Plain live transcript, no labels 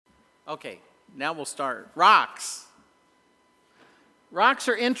Okay, now we'll start. Rocks. Rocks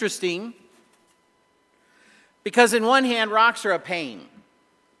are interesting because in one hand, rocks are a pain.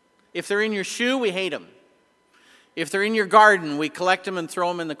 If they're in your shoe, we hate them. If they're in your garden, we collect them and throw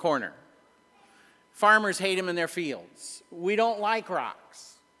them in the corner. Farmers hate them in their fields. We don't like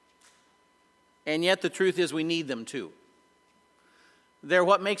rocks. And yet the truth is we need them too. They're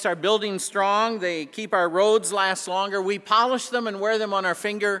what makes our buildings strong. They keep our roads last longer. We polish them and wear them on our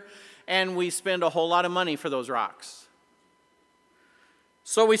finger, and we spend a whole lot of money for those rocks.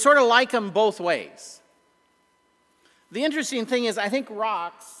 So we sort of like them both ways. The interesting thing is I think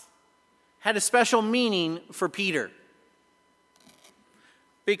rocks had a special meaning for Peter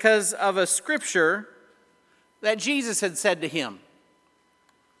because of a scripture that Jesus had said to him.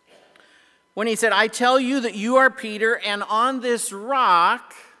 When he said, I tell you that you are Peter, and on this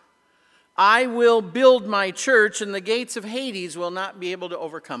rock I will build my church, and the gates of Hades will not be able to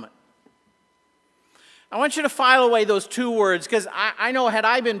overcome it. I want you to file away those two words, because I know had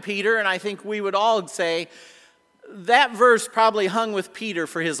I been Peter, and I think we would all say, that verse probably hung with Peter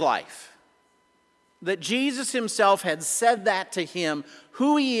for his life. That Jesus himself had said that to him,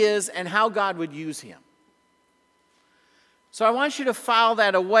 who he is and how God would use him. So I want you to file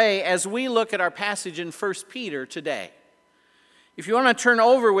that away as we look at our passage in 1 Peter today. If you want to turn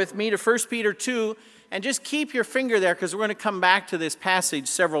over with me to 1 Peter 2, and just keep your finger there because we're going to come back to this passage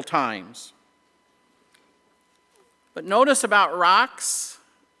several times. But notice about rocks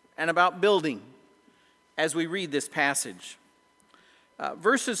and about building as we read this passage.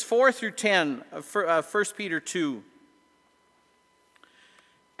 Verses 4 through 10 of 1 Peter 2.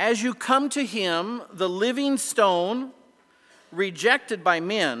 As you come to him, the living stone, rejected by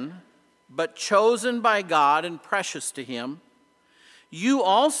men, but chosen by God and precious to him, you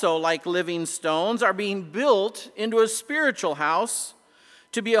also, like living stones, are being built into a spiritual house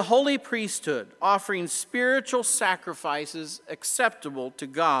to be a holy priesthood, offering spiritual sacrifices acceptable to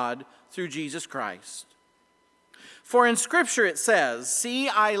God through Jesus Christ. For in Scripture it says, see,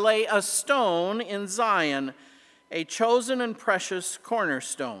 I lay a stone in Zion, a chosen and precious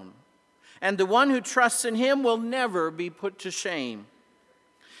cornerstone. And the one who trusts in him will never be put to shame.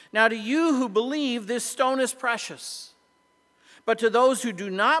 Now to you who believe, this stone is precious. But to those who do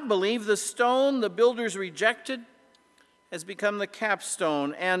not believe, the stone the builders rejected has become the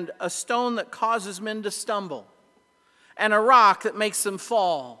capstone, and a stone that causes men to stumble, and a rock that makes them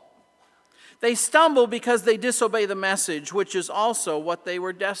fall. They stumble because they disobey the message, which is also what they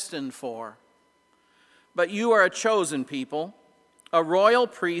were destined for. But you are a chosen people, a royal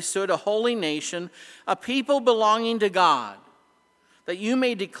priesthood, a holy nation, a people belonging to God, that you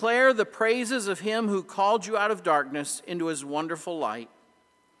may declare the praises of him who called you out of darkness into his wonderful light.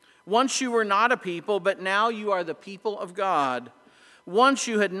 Once you were not a people, but now you are the people of God. Once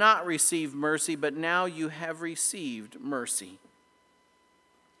you had not received mercy, but now you have received mercy.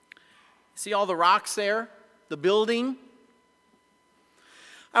 See all the rocks there? The building?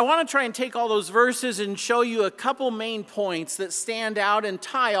 I want to try and take all those verses and show you a couple main points that stand out and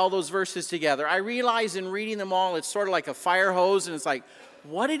tie all those verses together. I realize in reading them all, it's sort of like a fire hose, and it's like,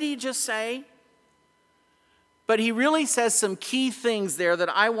 what did he just say? But he really says some key things there that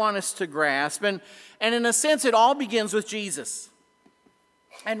I want us to grasp. And in a sense, it all begins with Jesus.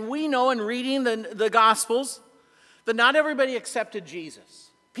 And we know in reading the Gospels that not everybody accepted Jesus.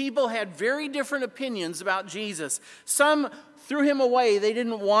 People had very different opinions about Jesus. Some threw him away. They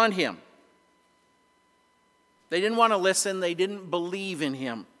didn't want him. They didn't want to listen. They didn't believe in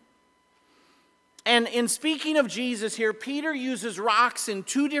him. And in speaking of Jesus here, Peter uses rocks in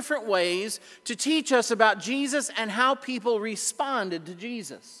two different ways to teach us about Jesus and how people responded to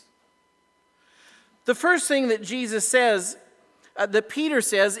Jesus. The first thing that Jesus says, that Peter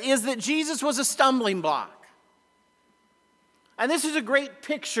says, is that Jesus was a stumbling block. And this is a great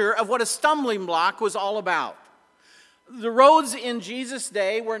picture of what a stumbling block was all about. The roads in Jesus'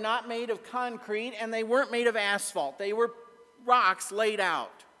 day were not made of concrete, and they weren't made of asphalt. They were rocks laid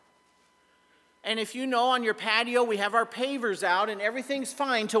out. And if you know, on your patio, we have our pavers out, and everything's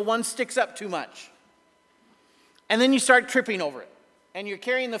fine till one sticks up too much. And then you start tripping over it. And you're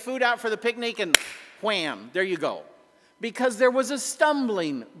carrying the food out for the picnic, and wham, there you go. Because there was a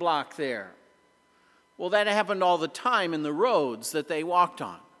stumbling block there. Well, that happened all the time in the roads that they walked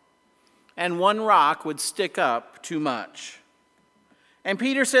on. And one rock would stick up too much. And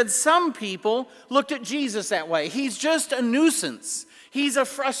Peter said some people looked at Jesus that way. He's just a nuisance. He's a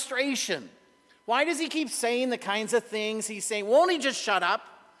frustration. Why does he keep saying the kinds of things he's saying? Won't he just shut up?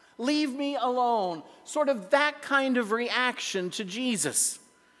 Leave me alone. Sort of that kind of reaction to Jesus.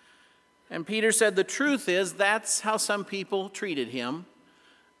 And Peter said the truth is that's how some people treated him.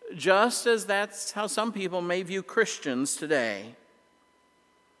 just as that's how some people may view Christians today.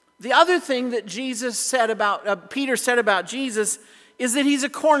 The other thing that Peter said about Jesus is that he's a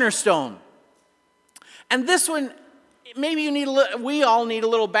cornerstone. And this one, maybe we all need a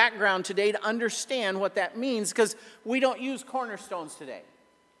little background today to understand what that means, because we don't use cornerstones today.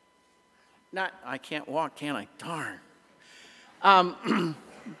 I can't walk, can I? Darn.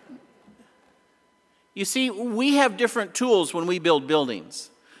 You see, we have different tools when we build buildings.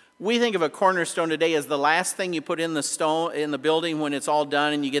 We think of a cornerstone today as the last thing you put in the building when it's all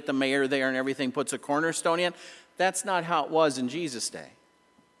done and you get the mayor there and everything puts a cornerstone in. That's not how it was in Jesus' day.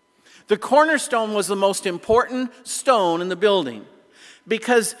 The cornerstone was the most important stone in the building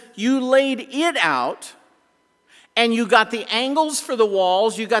because you laid it out and you got the angles for the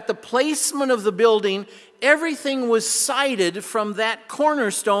walls, you got the placement of the building. Everything was sited from that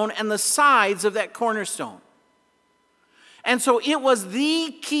cornerstone and the sides of that cornerstone. And so it was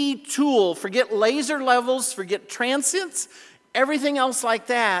the key tool. Forget laser levels, forget transients, everything else like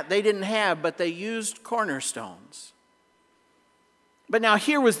that they didn't have, but they used cornerstones. But now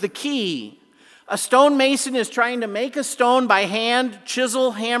here was the key. A stonemason is trying to make a stone by hand,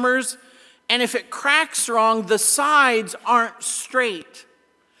 chisel, hammers, and if it cracks wrong, the sides aren't straight.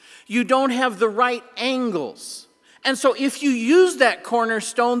 You don't have the right angles. And so if you use that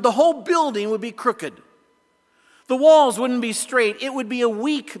cornerstone, the whole building would be crooked. The walls wouldn't be straight. It would be a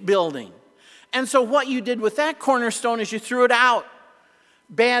weak building. And so what you did with that cornerstone is you threw it out.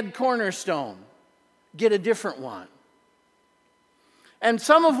 Bad cornerstone. Get a different one. And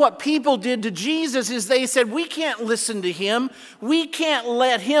some of what people did to Jesus is they said, we can't listen to him. We can't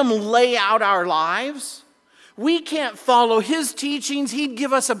let him lay out our lives. We can't follow his teachings. He'd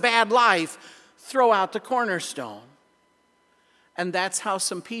give us a bad life. Throw out the cornerstone. And that's how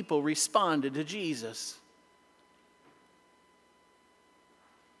some people responded to Jesus.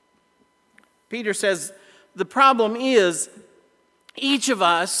 Peter says, the problem is each of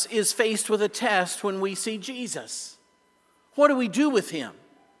us is faced with a test when we see Jesus. What do we do with him?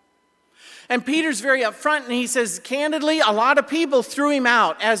 And Peter's very upfront, and he says, candidly, a lot of people threw him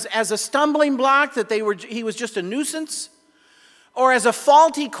out as a stumbling block, that he was just a nuisance, or as a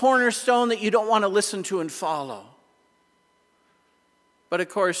faulty cornerstone that you don't want to listen to and follow. But of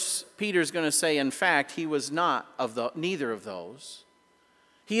course, Peter's going to say, in fact, he was neither of those.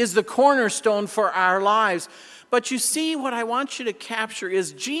 He is the cornerstone for our lives. But you see, what I want you to capture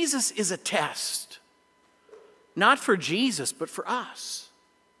is Jesus is a test. Not for Jesus, but for us.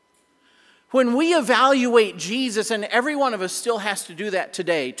 When we evaluate Jesus, and every one of us still has to do that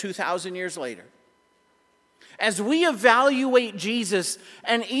today, 2,000 years later. As we evaluate Jesus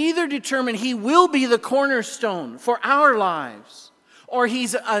and either determine he will be the cornerstone for our lives, or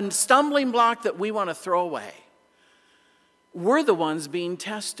he's a stumbling block that we want to throw away, we're the ones being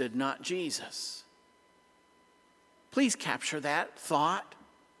tested, not Jesus. Please capture that thought.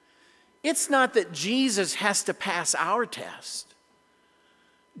 It's not that Jesus has to pass our test.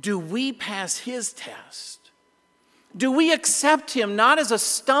 Do we pass his test? Do we accept him not as a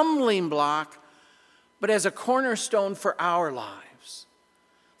stumbling block, but as a cornerstone for our lives?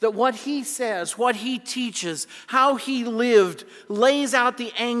 That what he says, what he teaches, how he lived, lays out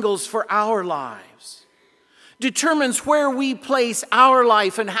the angles for our lives. Determines where we place our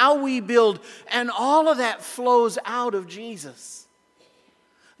life and how we build, and all of that flows out of Jesus.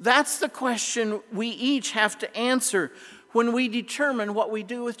 That's the question we each have to answer when we determine what we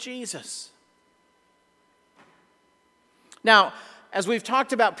do with Jesus. Now, as we've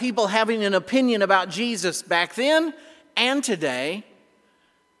talked about people having an opinion about Jesus back then and today,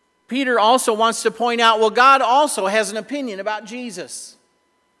 Peter also wants to point out, well, God also has an opinion about Jesus.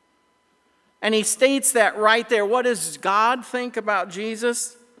 And he states that right there. What does God think about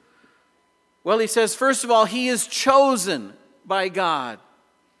Jesus? Well, he says, first of all, he is chosen by God.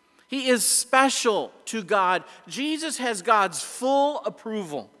 He is special to God. Jesus has God's full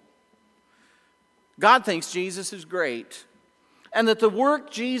approval. God thinks Jesus is great, and that the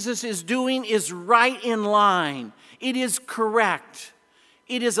work Jesus is doing is right in line. It is correct.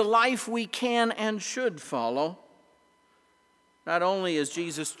 It is a life we can and should follow. Not only is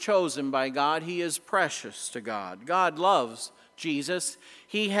Jesus chosen by God, he is precious to God. God loves Jesus.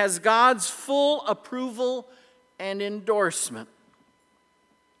 He has God's full approval and endorsement.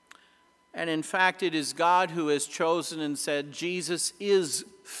 And in fact, it is God who has chosen and said Jesus is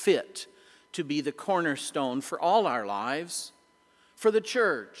fit to be the cornerstone for all our lives, for the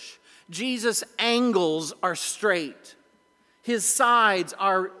church. Jesus' angles are straight. His sides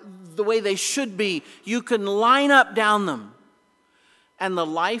are the way they should be. You can line up down them. And the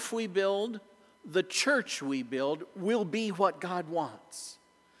life we build, the church we build, will be what God wants.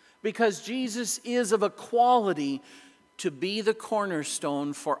 because Jesus is of a quality to be the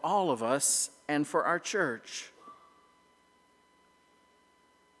cornerstone for all of us and for our church.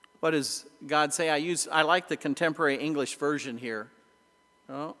 What does God say? I like the contemporary English version here.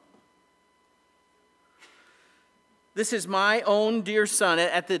 Oh. This is my own dear Son.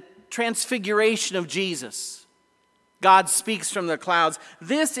 At the transfiguration of Jesus, God speaks from the clouds.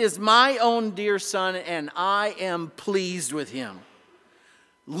 This is my own dear Son, and I am pleased with him.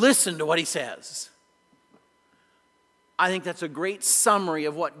 Listen to what he says. I think that's a great summary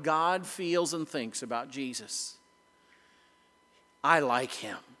of what God feels and thinks about Jesus. I like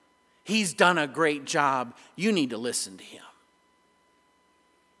him. He's done a great job. You need to listen to him.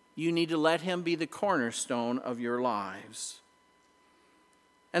 You need to let him be the cornerstone of your lives.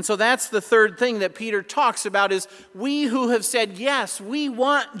 And so that's the third thing that Peter talks about is we who have said, yes, we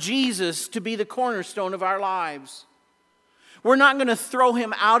want Jesus to be the cornerstone of our lives. We're not going to throw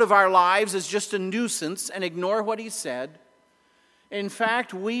him out of our lives as just a nuisance and ignore what he said. In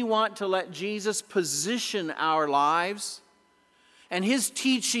fact, we want to let Jesus position our lives, and his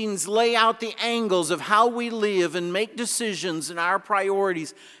teachings lay out the angles of how we live and make decisions and our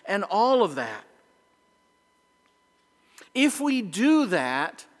priorities and all of that. If we do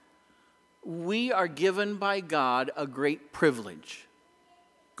that, we are given by God a great privilege.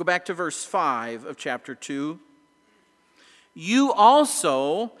 Go back to verse 5 of chapter 2. You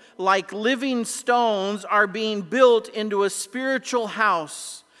also, like living stones, are being built into a spiritual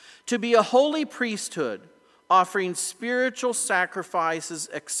house to be a holy priesthood, offering spiritual sacrifices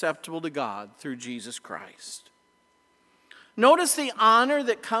acceptable to God through Jesus Christ. Notice the honor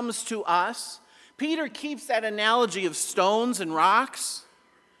that comes to us. Peter keeps that analogy of stones and rocks,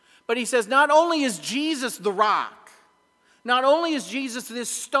 but he says not only is Jesus the rock, not only is Jesus this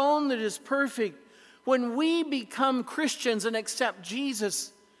stone that is perfect, when we become Christians and accept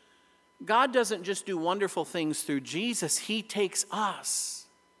Jesus, God doesn't just do wonderful things through Jesus, he takes us.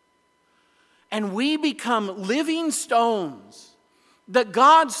 And we become living stones that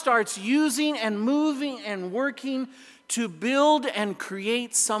God starts using and moving and working to build and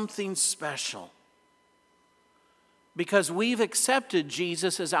create something special. Because we've accepted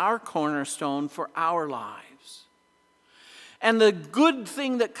Jesus as our cornerstone for our lives. And the good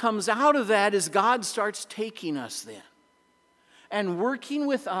thing that comes out of that is God starts taking us then and working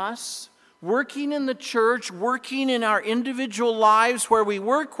with us, working in the church, working in our individual lives, where we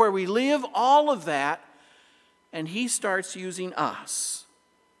work, where we live, all of that, and he starts using us.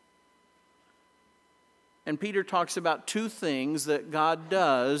 And Peter talks about two things that God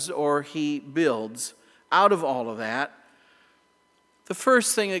does or he builds out of all of that. The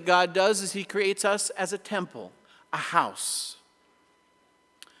first thing that God does is he creates us as a temple, a house.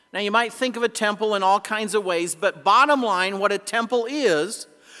 Now you might think of a temple in all kinds of ways, but bottom line, what a temple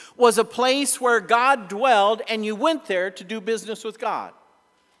was a place where God dwelled, and you went there to do business with God.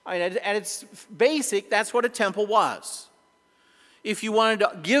 I mean, at its basic, that's what a temple was. If you wanted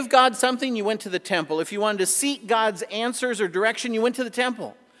to give God something, you went to the temple. If you wanted to seek God's answers or direction, you went to the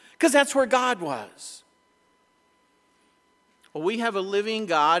temple, because that's where God was. Well, we have a living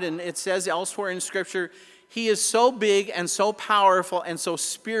God, and it says elsewhere in Scripture, he is so big and so powerful and so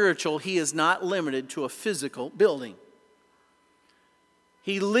spiritual, he is not limited to a physical building.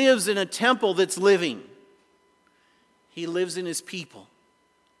 He lives in a temple that's living. He lives in his people.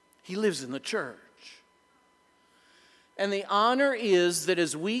 He lives in the church. And the honor is that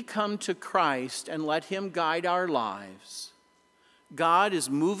as we come to Christ and let him guide our lives, God is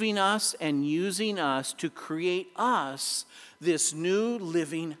moving us and using us to create us this new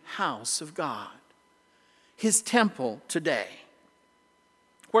living house of God. His temple today,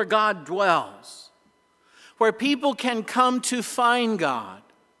 where God dwells, where people can come to find God,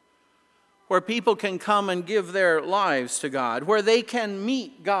 where people can come and give their lives to God, where they can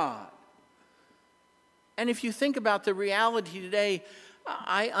meet God. And if you think about the reality today,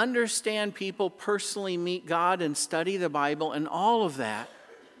 I understand people personally meet God and study the Bible and all of that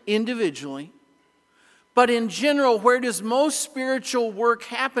individually. But in general, where does most spiritual work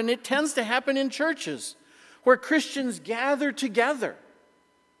happen? It tends to happen in churches, where Christians gather together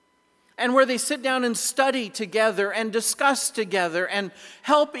and where they sit down and study together and discuss together and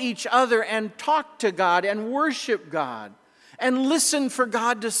help each other and talk to God and worship God and listen for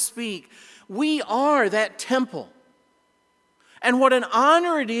God to speak. We are that temple. And what an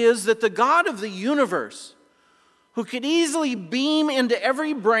honor it is that the God of the universe, who could easily beam into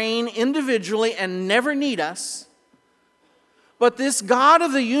every brain individually and never need us, but this God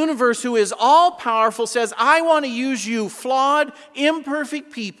of the universe who is all-powerful says, I want to use you flawed,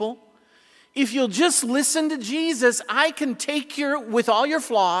 imperfect people If you'll just listen to Jesus, I can take you with all your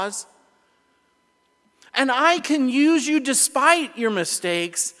flaws, and I can use you despite your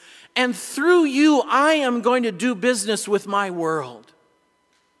mistakes, and through you, I am going to do business with my world.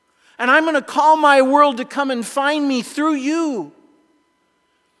 And I'm going to call my world to come and find me through you.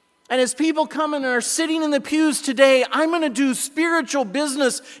 And as people come and are sitting in the pews today, I'm going to do spiritual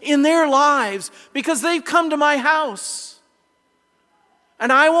business in their lives because they've come to my house.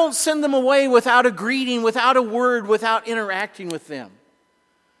 And I won't send them away without a greeting, without a word, without interacting with them.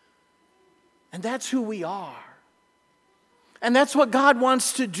 And that's who we are. And that's what God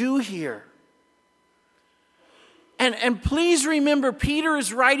wants to do here. And please remember, Peter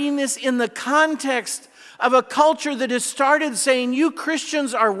is writing this in the context of a culture that has started saying, you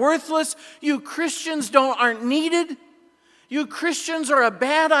Christians are worthless, you Christians aren't needed, you Christians are a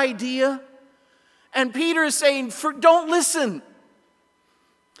bad idea. And Peter is saying, don't listen.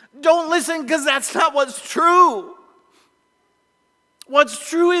 Don't listen, because that's not what's true. What's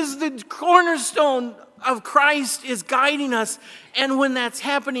true is the cornerstone of Christ is guiding us. And when that's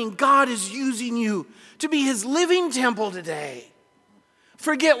happening, God is using you to be his living temple today.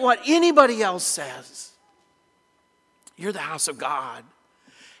 Forget what anybody else says. You're the house of God.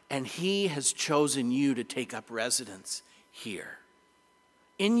 And he has chosen you to take up residence here.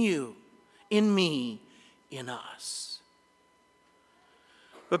 In you, in me, in us.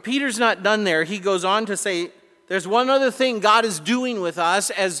 But Peter's not done there. He goes on to say, there's one other thing God is doing with us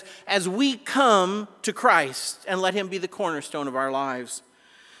as we come to Christ and let him be the cornerstone of our lives.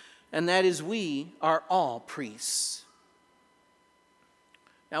 And that is, we are all priests.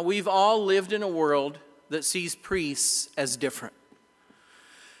 Now, we've all lived in a world that sees priests as different.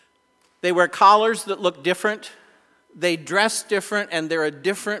 They wear collars that look different. They dress different, and they're a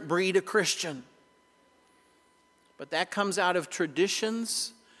different breed of Christian. But that comes out of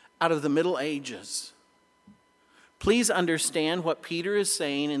traditions, out of the Middle Ages. Please understand what Peter is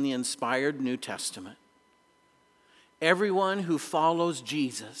saying in the inspired New Testament. Everyone who follows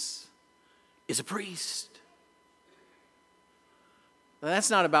Jesus is a priest. Now,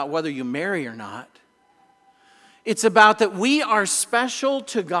 that's not about whether you marry or not. It's about that we are special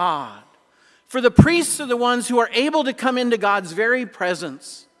to God. For the priests are the ones who are able to come into God's very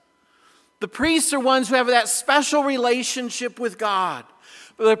presence. The priests are ones who have that special relationship with God.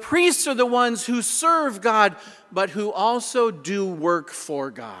 But the priests are the ones who serve God, but who also do work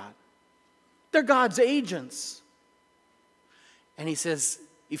for God. They're God's agents. And he says,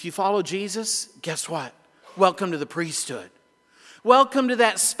 if you follow Jesus, guess what? Welcome to the priesthood. Welcome to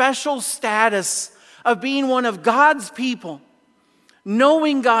that special status of being one of God's people,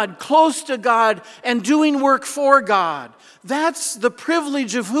 knowing God, close to God, and doing work for God. That's the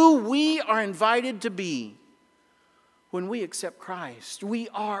privilege of who we are invited to be when we accept Christ. We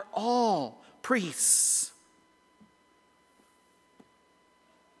are all priests.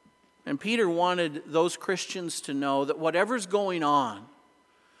 And Peter wanted those Christians to know that whatever's going on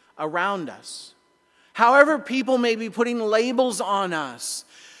around us, however people may be putting labels on us,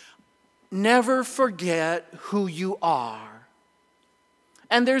 never forget who you are.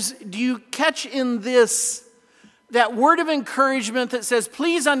 And do you catch in this that word of encouragement that says,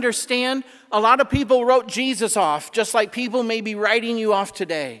 please understand, a lot of people wrote Jesus off, just like people may be writing you off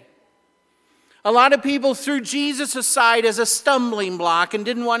today. A lot of people threw Jesus aside as a stumbling block and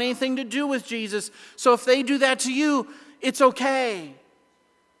didn't want anything to do with Jesus. So if they do that to you, it's okay.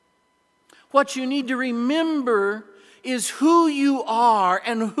 What you need to remember is who you are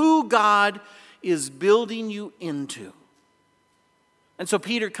and who God is building you into. And so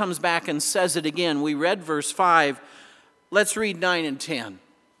Peter comes back and says it again. We read verse 5. Let's read 9 and 10.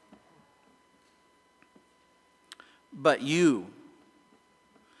 But you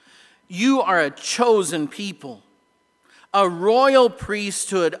are a chosen people, a royal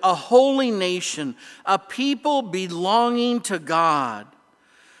priesthood, a holy nation, a people belonging to God,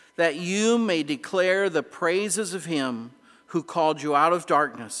 that you may declare the praises of him who called you out of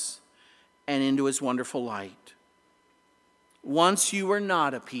darkness and into his wonderful light. Once you were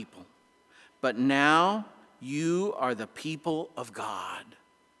not a people, but now you are the people of God.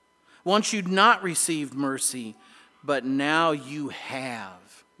 Once you'd not received mercy, but now you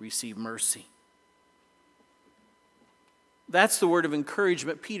have received mercy. That's the word of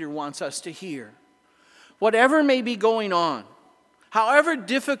encouragement Peter wants us to hear. Whatever may be going on, however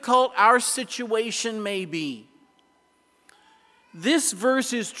difficult our situation may be, this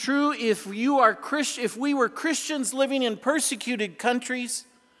verse is true if we were Christians living in persecuted countries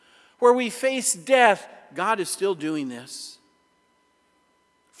where we face death. God is still doing this.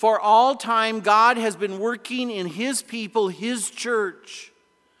 For all time, God has been working in his people, his church,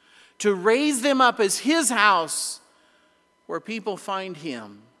 to raise them up as His house where people find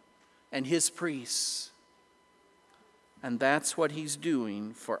Him and His priests. And that's what He's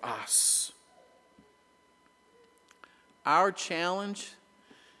doing for us. Our challenge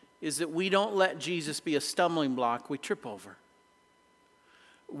is that we don't let Jesus be a stumbling block we trip over.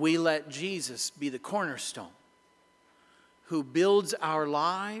 We let Jesus be the cornerstone who builds our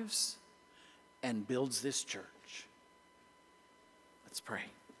lives and builds this church. Let's pray.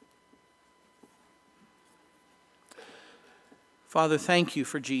 Father, thank you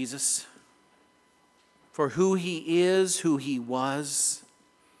for Jesus, for who He is, who He was,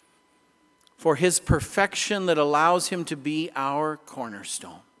 for His perfection that allows Him to be our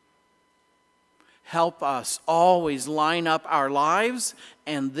cornerstone. Help us always line up our lives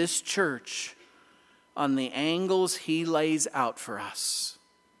and this church on the angles He lays out for us,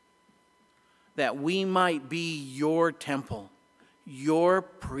 that we might be your temple, your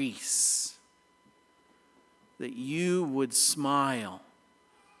priests, that you would smile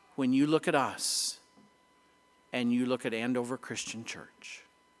when you look at us and you look at Andover Christian Church.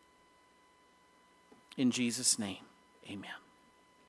 In Jesus' name, amen.